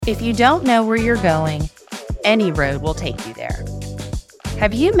If you don't know where you're going, any road will take you there.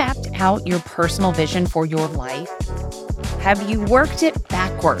 Have you mapped out your personal vision for your life? Have you worked it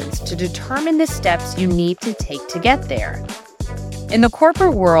backwards to determine the steps you need to take to get there? In the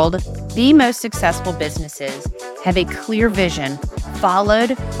corporate world, the most successful businesses have a clear vision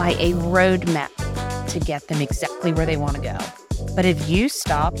followed by a roadmap to get them exactly where they want to go. But have you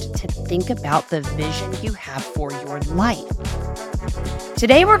stopped to think about the vision you have for your life?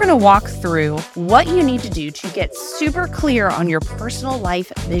 Today, we're going to walk through what you need to do to get super clear on your personal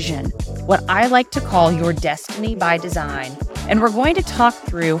life vision, what I like to call your destiny by design. And we're going to talk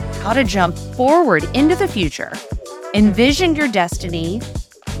through how to jump forward into the future, envision your destiny,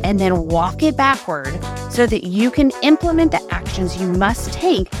 and then walk it backward so that you can implement the actions you must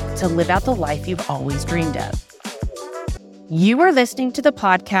take to live out the life you've always dreamed of. You are listening to the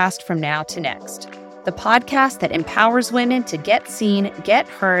podcast From Now to Next, the podcast that empowers women to get seen, get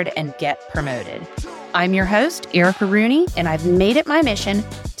heard, and get promoted. I'm your host, Erica Rooney, and I've made it my mission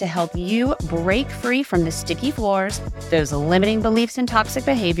to help you break free from the sticky floors, those limiting beliefs and toxic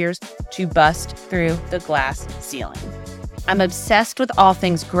behaviors, to bust through the glass ceiling. I'm obsessed with all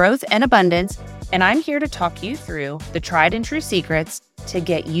things growth and abundance, and I'm here to talk you through the tried and true secrets to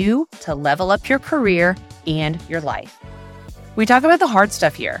get you to level up your career and your life. We talk about the hard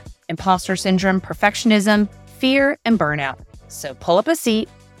stuff here: imposter syndrome, perfectionism, fear, and burnout. So pull up a seat,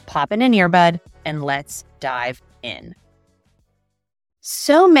 pop in an earbud, and let's dive in.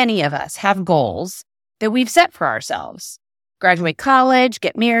 So many of us have goals that we've set for ourselves. Graduate college,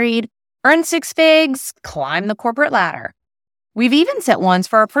 get married, earn 6 figs, climb the corporate ladder. We've even set ones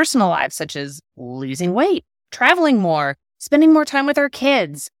for our personal lives, such as losing weight, traveling more, spending more time with our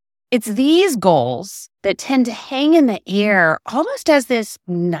kids. It's these goals that tend to hang in the air almost as this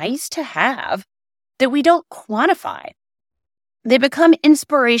nice to have that we don't quantify. They become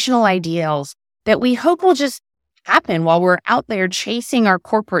inspirational ideals that we hope will just happen while we're out there chasing our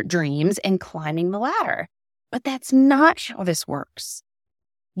corporate dreams and climbing the ladder. But that's not how this works.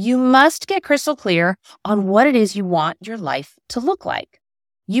 You must get crystal clear on what it is you want your life to look like.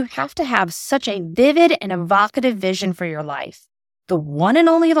 You have to have such a vivid and evocative vision for your life, the one and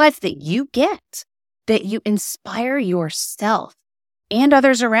only life that you get, that you inspire yourself and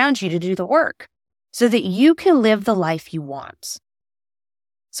others around you to do the work so that you can live the life you want.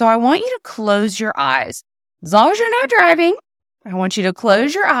 So I want you to close your eyes. As long as you're not driving, I want you to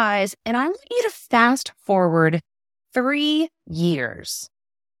close your eyes and I want you to fast forward 3 years.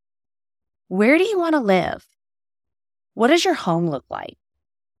 Where do you want to live? What does your home look like?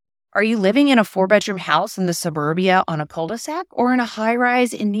 Are you living in a 4-bedroom house in the suburbia on a cul-de-sac or in a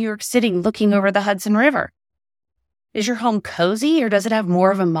high-rise in New York City looking over the Hudson River? Is your home cozy or does it have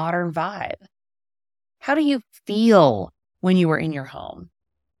more of a modern vibe? How do you feel when you are in your home?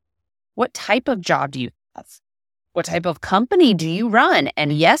 What type of job do you have? What type of company do you run?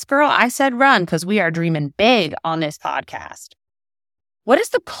 And yes, girl, I said run because we are dreaming big on this podcast. What does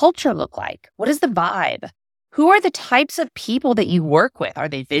the culture look like? What is the vibe? Who are the types of people that you work with? Are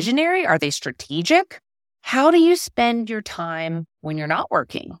they visionary? Are they strategic? How do you spend your time when you're not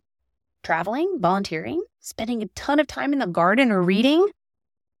working? Traveling, volunteering, spending a ton of time in the garden or reading?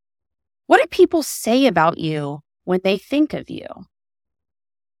 What do people say about you when they think of you?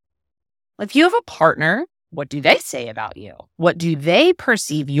 If you have a partner, what do they say about you? What do they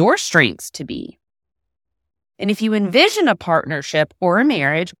perceive your strengths to be? And if you envision a partnership or a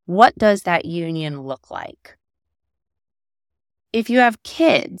marriage, what does that union look like? If you have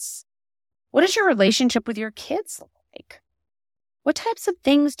kids, what does your relationship with your kids look like? What types of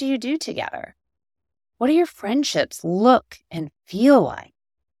things do you do together? What do your friendships look and feel like?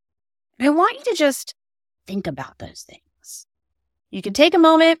 And I want you to just think about those things. You can take a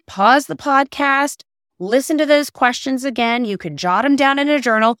moment, pause the podcast, listen to those questions again. You could jot them down in a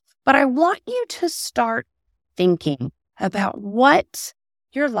journal, but I want you to start thinking about what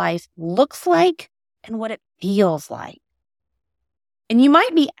your life looks like and what it feels like. And you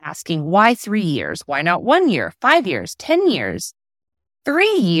might be asking, why 3 years? Why not 1 year, 5 years, 10 years?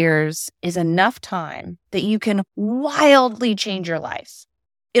 3 years is enough time that you can wildly change your life.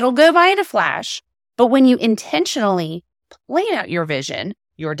 It'll go by in a flash, but when you intentionally plan out your vision,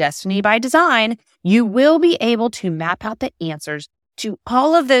 your destiny by design, you will be able to map out the answers to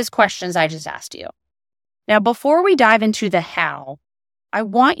all of those questions I just asked you. Now, before we dive into the how, I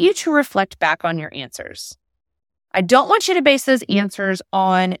want you to reflect back on your answers. I don't want you to base those answers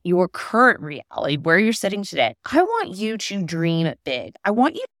on your current reality, where you're sitting today. I want you to dream big. I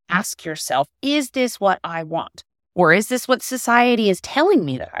want you to ask yourself, is this what I want? Or is this what society is telling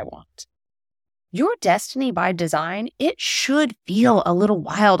me that I want? Your destiny by design, it should feel a little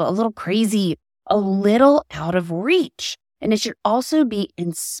wild, a little crazy, a little out of reach. And it should also be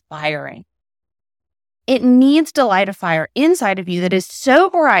inspiring. It needs to light a fire inside of you that is so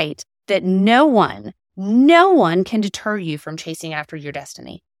bright that no one can deter you from chasing after your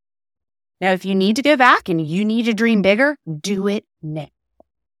destiny. Now, if you need to go back and you need to dream bigger, do it now.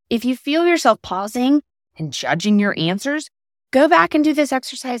 If you feel yourself pausing and judging your answers, go back and do this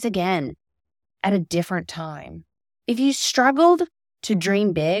exercise again at a different time. If you struggled to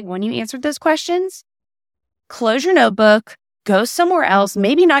dream big when you answered those questions, close your notebook, go somewhere else,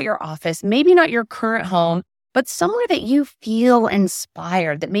 maybe not your office, maybe not your current home, but somewhere that you feel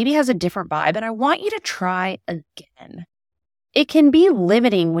inspired, that maybe has a different vibe, and I want you to try again. It can be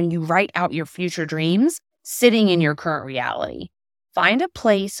limiting when you write out your future dreams sitting in your current reality. Find a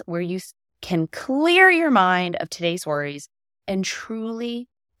place where you can clear your mind of today's worries and truly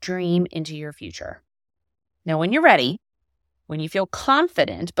dream into your future. Now, when you're ready, when you feel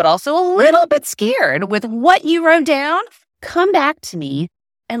confident, but also a little bit scared with what you wrote down, come back to me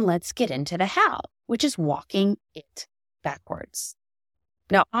and let's get into the how, which is walking it backwards.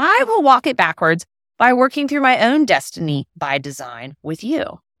 Now, I will walk it backwards by working through my own destiny by design with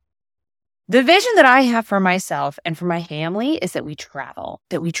you. The vision that I have for myself and for my family is that we travel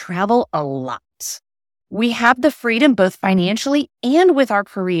a lot. We have the freedom, both financially and with our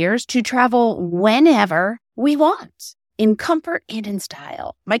careers, to travel whenever we want, in comfort and in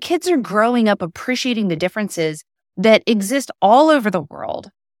style. My kids are growing up appreciating the differences that exist all over the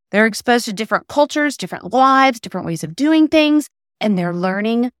world. They're exposed to different cultures, different lives, different ways of doing things, and they're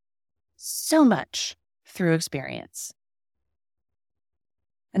learning so much through experience.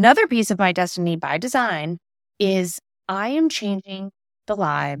 Another piece of my destiny by design is I am changing the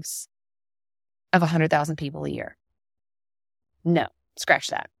lives of 100,000 people a year. No, scratch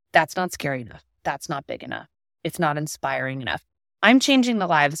that. That's not scary enough. That's not big enough. It's not inspiring enough. I'm changing the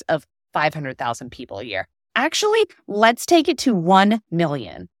lives of 500,000 people a year. Actually, let's take it to 1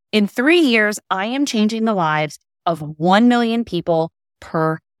 million. In 3 years, I am changing the lives of 1 million people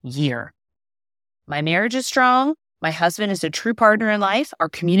per year. My marriage is strong. My husband is a true partner in life. Our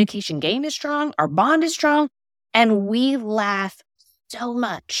communication game is strong. Our bond is strong. And we laugh so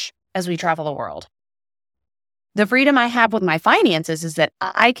much as we travel the world. The freedom I have with my finances is that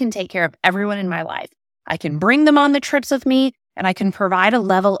I can take care of everyone in my life. I can bring them on the trips with me, and I can provide a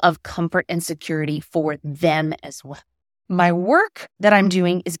level of comfort and security for them as well. My work that I'm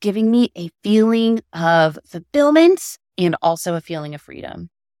doing is giving me a feeling of fulfillment and also a feeling of freedom.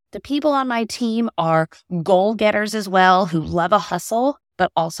 The people on my team are goal getters as well, who love a hustle,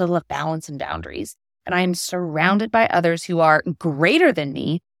 but also love balance and boundaries. And I am surrounded by others who are greater than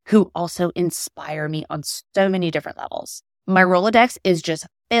me, who also inspire me on so many different levels. My Rolodex is just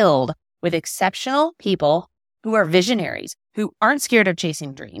filled with exceptional people who are visionaries, who aren't scared of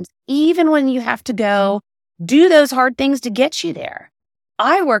chasing dreams, even when you have to go do those hard things to get you there.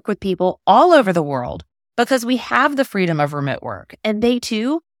 I work with people all over the world because we have the freedom of remote work, and they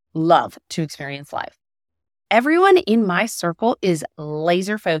too love to experience life. Everyone in my circle is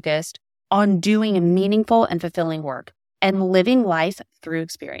laser focused on doing meaningful and fulfilling work and living life through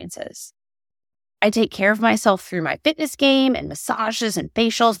experiences. I take care of myself through my fitness game and massages and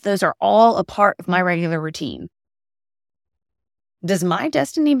facials. Those are all a part of my regular routine. Does my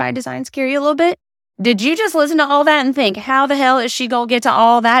destiny by design scare you a little bit? Did you just listen to all that and think, how the hell is she going to get to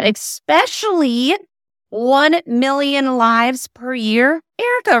all that, especially 1 million lives per year?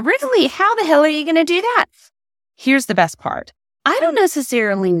 Erica, really? How the hell are you going to do that? Here's the best part. I don't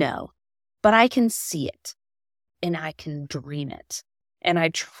necessarily know, but I can see it and I can dream it. And I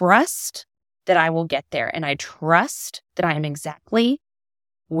trust that I will get there. And I trust that I am exactly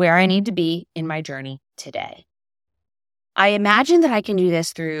where I need to be in my journey today. I imagine that I can do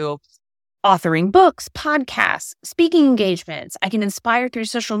this through authoring books, podcasts, speaking engagements. I can inspire through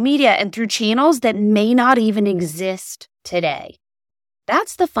social media and through channels that may not even exist today.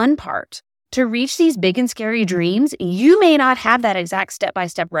 That's the fun part. To reach these big and scary dreams, you may not have that exact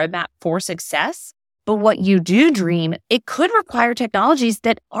step-by-step roadmap for success, but what you do dream, it could require technologies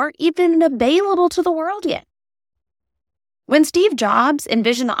that aren't even available to the world yet. When Steve Jobs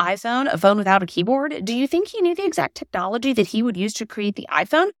envisioned the iPhone, a phone without a keyboard, do you think he knew the exact technology that he would use to create the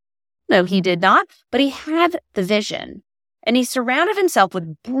iPhone? No, he did not, but he had the vision. And he surrounded himself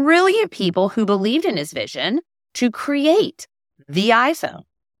with brilliant people who believed in his vision to create the iPhone.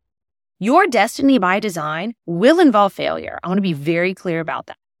 Your destiny by design will involve failure. I want to be very clear about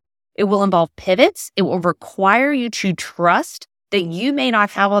that. It will involve pivots. It will require you to trust that you may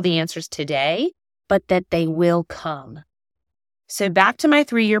not have all the answers today, but that they will come. So back to my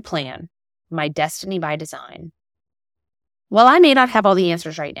 3-year plan. my destiny by design? While I may not have all the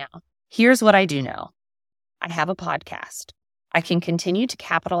answers right now, here's what I do know. I have a podcast. I can continue to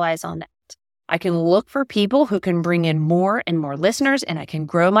capitalize on that. I can look for people who can bring in more and more listeners, and I can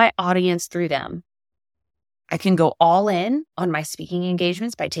grow my audience through them. I can go all in on my speaking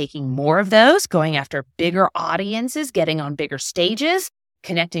engagements by taking more of those, going after bigger audiences, getting on bigger stages,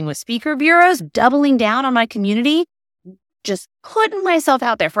 connecting with speaker bureaus, doubling down on my community, just putting myself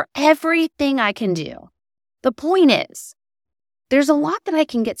out there for everything I can do. The point is, there's a lot that I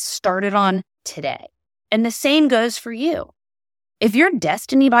can get started on today, and the same goes for you. If your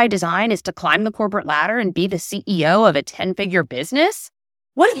destiny by design is to climb the corporate ladder and be the CEO of a 10-figure business,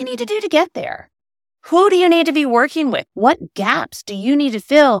 what do you need to do to get there? Who do you need to be working with? What gaps do you need to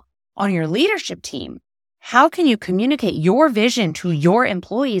fill on your leadership team? How can you communicate your vision to your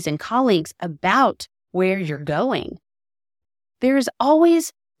employees and colleagues about where you're going? There is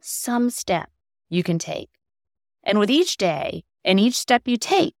always some step you can take. And with each day and each step you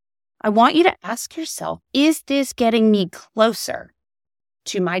take, I want you to ask yourself, is this getting me closer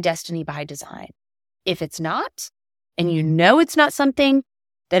to my destiny by design? If it's not, and you know it's not something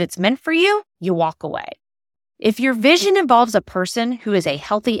that it's meant for you, you walk away. If your vision involves a person who is a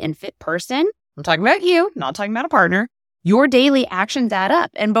healthy and fit person, I'm talking about you, not talking about a partner, your daily actions add up.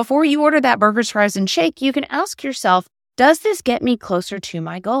 And before you order that burgers, fries, and shake, you can ask yourself, does this get me closer to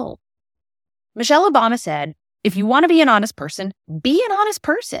my goal? Michelle Obama said, if you want to be an honest person, be an honest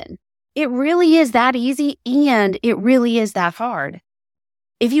person. It really is that easy, and it really is that hard.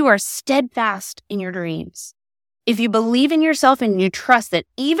 If you are steadfast in your dreams, if you believe in yourself and you trust that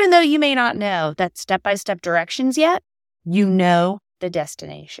even though you may not know that step-by-step directions yet, you know the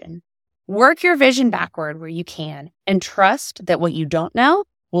destination. Work your vision backward where you can and trust that what you don't know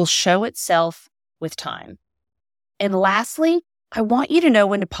will show itself with time. And lastly, I want you to know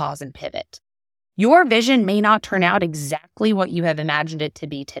when to pause and pivot. Your vision may not turn out exactly what you have imagined it to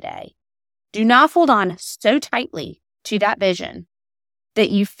be today. Do not hold on so tightly to that vision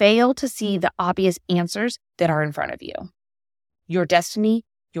that you fail to see the obvious answers that are in front of you. Your destiny,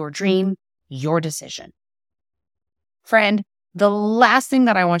 your dream, your decision. Friend, the last thing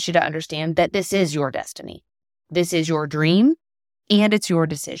that I want you to understand that this is your destiny. This is your dream, and it's your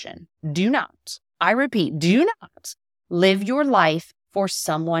decision. Do not, I repeat, do not live your life for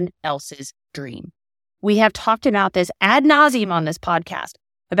someone else's dream. We have talked about this ad nauseum on this podcast,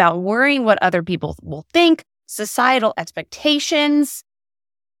 about worrying what other people will think, societal expectations.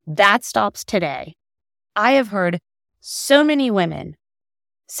 That stops today. I have heard so many women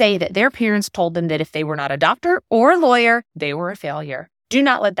say that their parents told them that if they were not a doctor or a lawyer, they were a failure. Do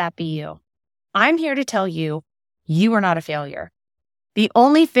not let that be you. I'm here to tell you, you are not a failure. The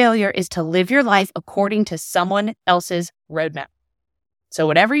only failure is to live your life according to someone else's roadmap. So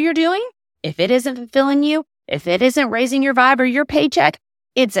whatever you're doing, if it isn't fulfilling you, if it isn't raising your vibe or your paycheck,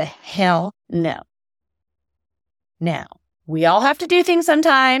 it's a hell no. Now, we all have to do things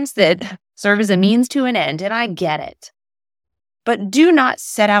sometimes that serve as a means to an end, and I get it. But do not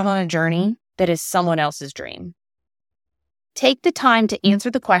set out on a journey that is someone else's dream. Take the time to answer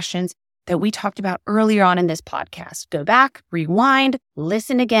the questions that we talked about earlier on in this podcast. Go back, rewind,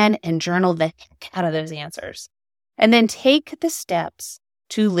 listen again, and journal the heck out of those answers. And then take the steps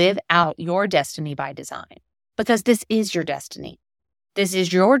to live out your destiny by design. Because this is your destiny. This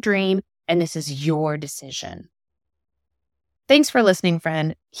is your dream, and this is your decision. Thanks for listening,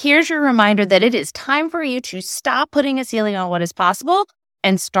 friend. Here's your reminder that it is time for you to stop putting a ceiling on what is possible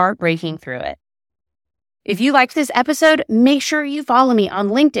and start breaking through it. If you liked this episode, make sure you follow me on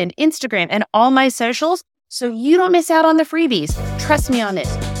LinkedIn, Instagram, and all my socials so you don't miss out on the freebies. Trust me on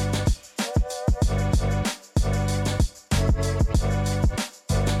this.